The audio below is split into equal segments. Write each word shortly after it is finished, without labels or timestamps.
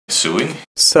Suing.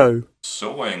 Sew.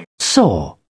 Sewing.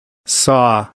 Saw.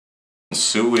 Saw.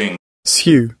 Suing.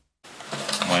 Sew.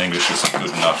 My English isn't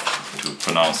good enough to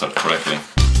pronounce that correctly.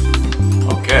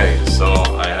 Okay, so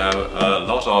I have a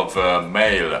lot of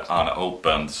mail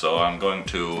unopened, so I'm going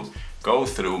to go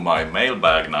through my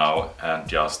mailbag now and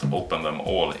just open them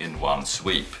all in one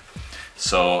sweep.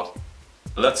 So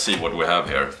let's see what we have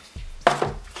here.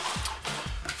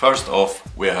 First off,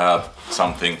 we have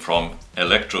something from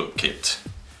ElectroKit,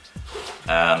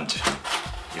 and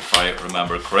if I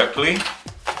remember correctly,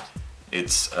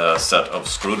 it's a set of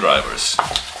screwdrivers.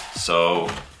 So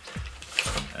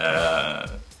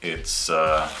it's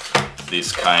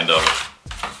this kind of,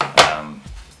 I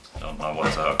don't know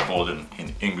what they're called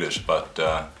in English, but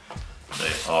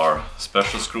they are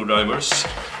special screwdrivers.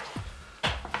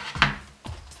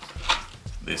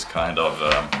 This kind of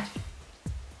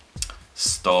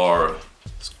star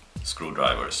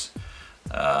screwdrivers,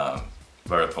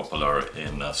 very popular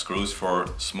in screws for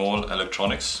small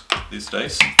electronics these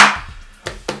days.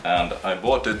 And I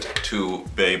bought it to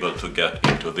be able to get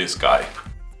into this guy.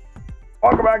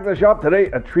 Welcome back to the shop. Today,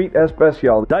 a treat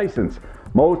especial, Dyson's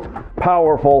most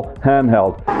powerful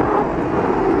handheld.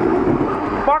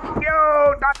 Fuck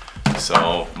you!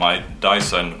 So my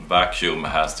Dyson vacuum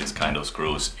has this kind of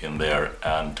screws in there,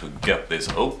 and to get this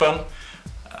open,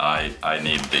 I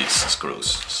need these screws.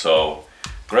 So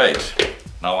great,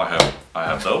 now I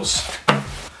have those.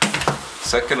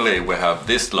 Secondly, we have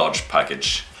this large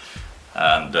package,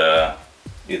 and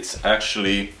it's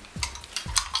actually,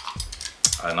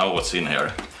 I know what's in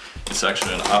here. It's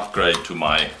actually an upgrade to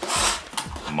my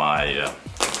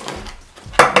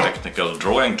technical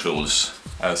drawing tools.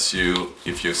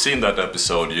 If you've seen that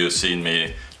episode, you've seen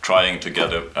me trying to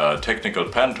get a technical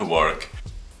pen to work.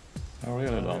 I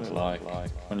really don't like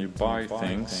when you buy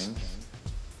things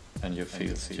and you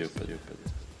feel stupid.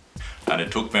 And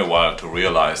it took me a while to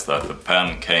realize that the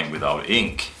pen came without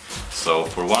ink. So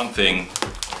for one thing,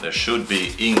 there should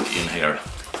be ink in here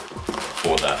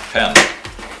for that pen.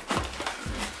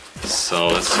 So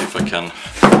let's see if I can...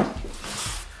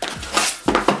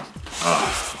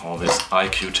 all these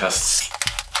IQ tests.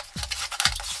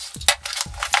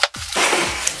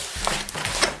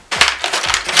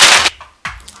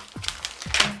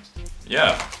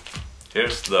 Yeah,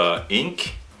 here's the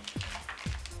ink.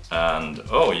 And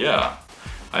oh yeah,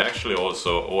 I actually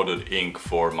also ordered ink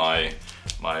for my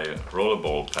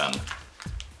rollerball pen.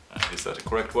 Is that a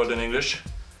correct word in English?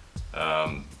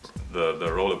 The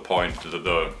roller point,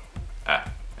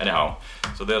 anyhow,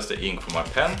 so there's the ink for my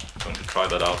pen. I'm going to try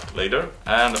that out later.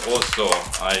 And also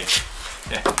I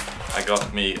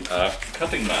got me a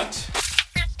cutting mat.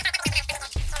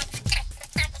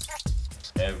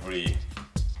 Every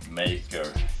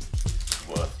maker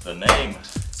worth the name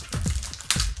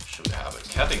should have a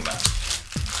cutting mat.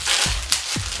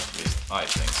 At least I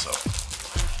think so.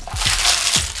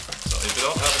 So if you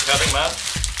don't have a cutting mat,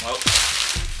 well,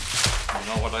 you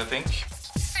know what I think.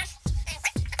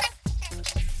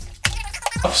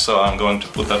 So I'm going to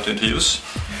put that into use.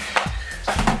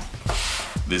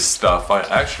 This stuff, I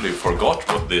actually forgot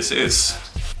what this is.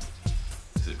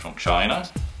 Is it from China?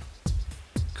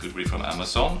 Could be from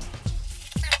Amazon.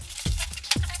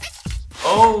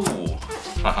 Oh,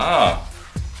 haha!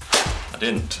 I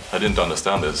didn't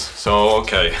understand this. So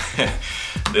okay,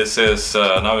 this is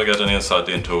now we get an insight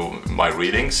into my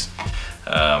readings.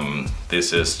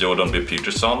 This is Jordan B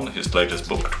Petersson, his latest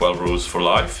book, 12 Rules for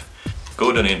Life.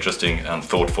 Good and interesting and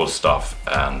thoughtful stuff,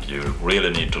 and you really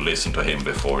need to listen to him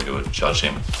before you judge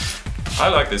him. I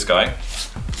like this guy,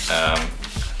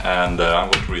 and I'm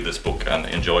going to read this book and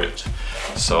enjoy it.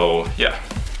 So yeah.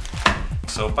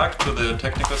 So back to the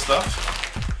technical stuff.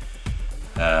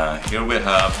 Here we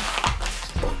have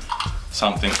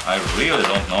something I really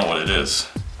don't know what it is.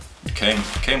 It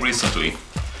came recently.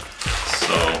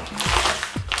 So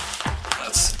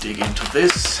let's dig into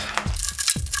this.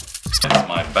 It's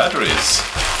my batteries.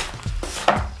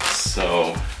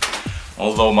 So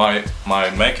although my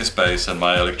makerspace and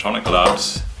my electronic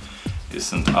labs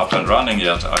isn't up and running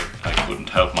yet, I couldn't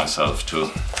help myself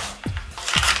to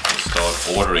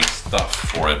start ordering stuff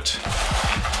for it.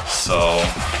 So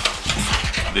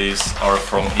these are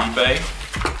from eBay,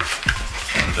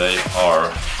 and they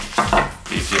are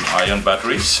lithium ion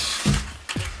batteries.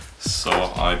 So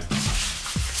I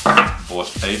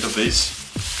bought 8 of these.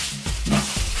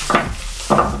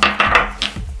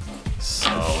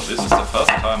 So this is the first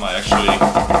time I actually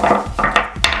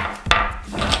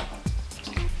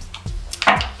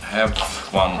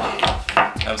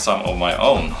have some of my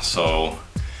own. So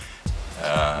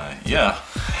yeah,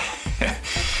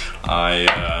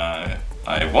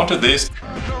 I wanted this.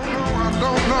 I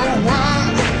don't know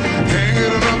why.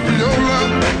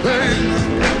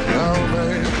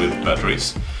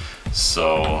 batteries.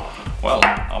 So, well,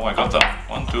 now I got them.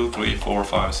 1, 2, 3, 4,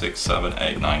 5, 6, 7,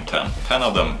 8, 9, 10. 10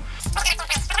 of them.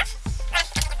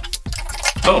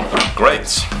 Oh,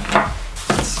 great!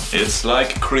 It's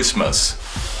like Christmas.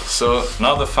 So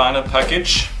now the final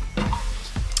package,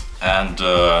 and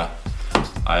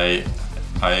I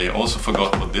also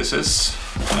forgot what this is,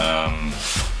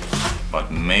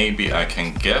 but maybe I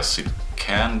can guess. It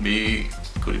can be.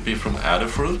 Could it be from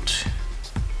Adafruit?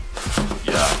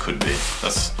 Yeah, could be.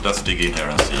 Let's dig in here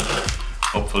and see.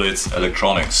 Hopefully it's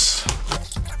electronics.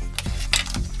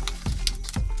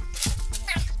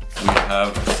 We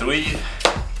have 3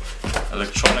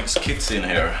 electronics kits in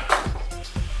here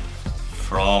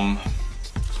from,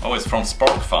 oh, it's from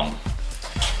SparkFun.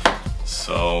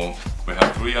 So we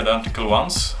have 3 identical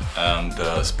ones, and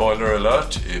spoiler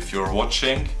alert, if you're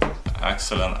watching,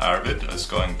 Axel and Arvid is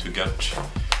going to get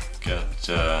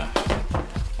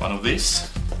one of these,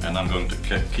 and I'm going to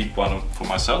keep one for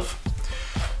myself.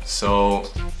 So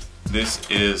this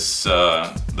is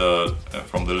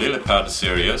from the LilyPad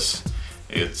series.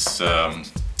 It's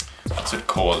what's it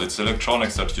called? It's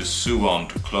electronics that you sew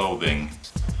onto clothing.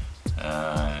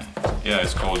 Yeah,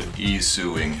 it's called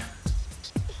e-sewing.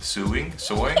 Sewing?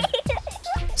 Sewing?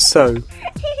 Sew.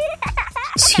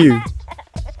 Sew.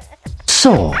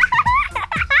 Saw.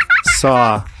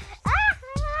 Saw.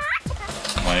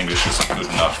 My English isn't good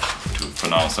enough to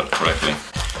pronounce that correctly.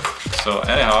 So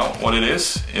anyhow, what it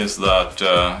is that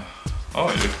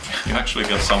oh, you actually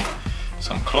get some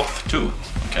cloth too.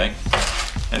 Okay.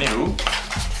 Anywho,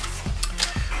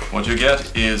 what you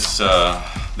get is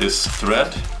this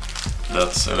thread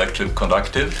that's electric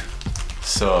conductive,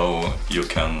 so you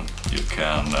can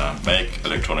make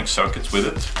electronic circuits with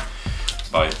it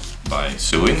by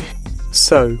sewing.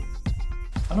 Sew.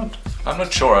 I'm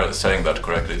not sure I'm saying that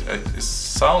correctly. It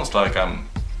sounds like I'm.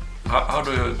 How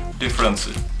do you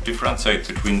differentiate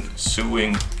between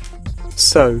sewing?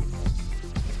 Sew.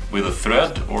 With a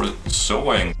thread or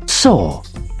sewing? Saw.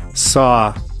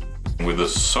 Saw. With a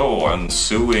saw and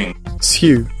sewing.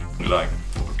 Sew. Like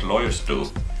what lawyers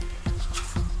do.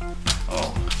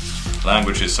 Oh,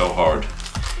 language is so hard.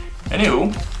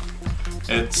 Anywho,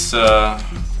 it's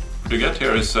what you get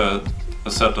here is a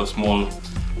set of small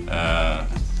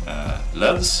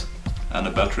LEDs and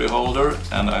a battery holder,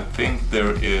 and I think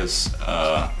there is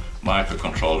a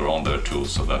microcontroller on there too,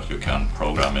 so that you can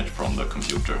program it from the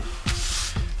computer.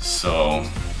 So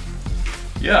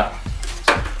yeah,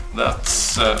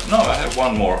 that's no, I have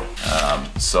one more.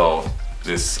 So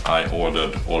this I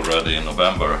ordered already in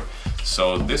November.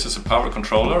 So this is a power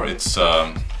controller. It's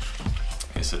a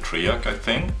Triac, I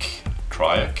think.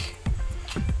 Triac.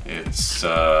 It's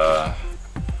a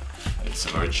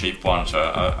very cheap one. So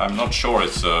I'm not sure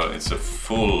it's a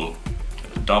full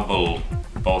double,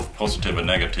 both positive and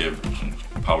negative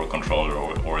power controller,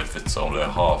 or if it's only a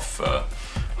half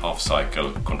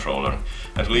cycle controller.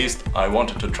 At least I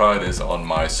wanted to try this on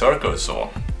my circle saw,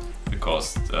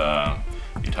 because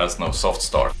it has no soft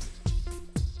start.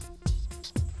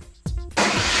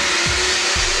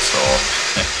 So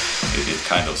it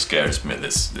kind of scares me,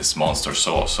 this monster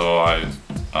saw. So I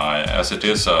as it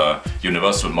is a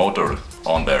universal motor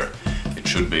on there, it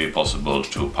should be possible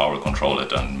to power control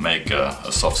it and make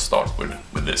a soft start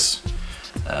with this.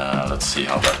 Let's see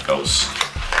how that goes.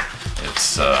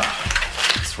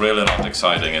 It's really not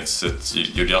exciting.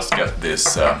 You just get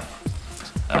this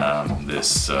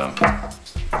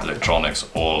electronics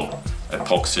all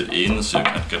epoxied in, so you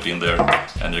can get in there,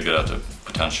 and you get a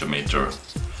potentiometer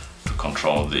to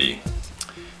control the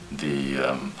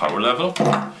power level.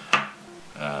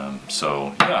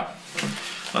 So yeah,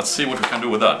 let's see what we can do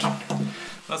with that.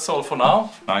 That's all for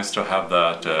now. Nice to have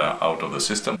that out of the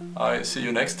system. I see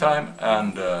you next time,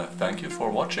 and thank you for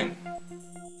watching.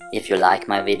 If you like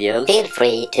my videos, feel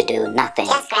free to do nothing.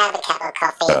 Just grab a cup of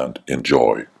coffee And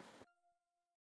enjoy.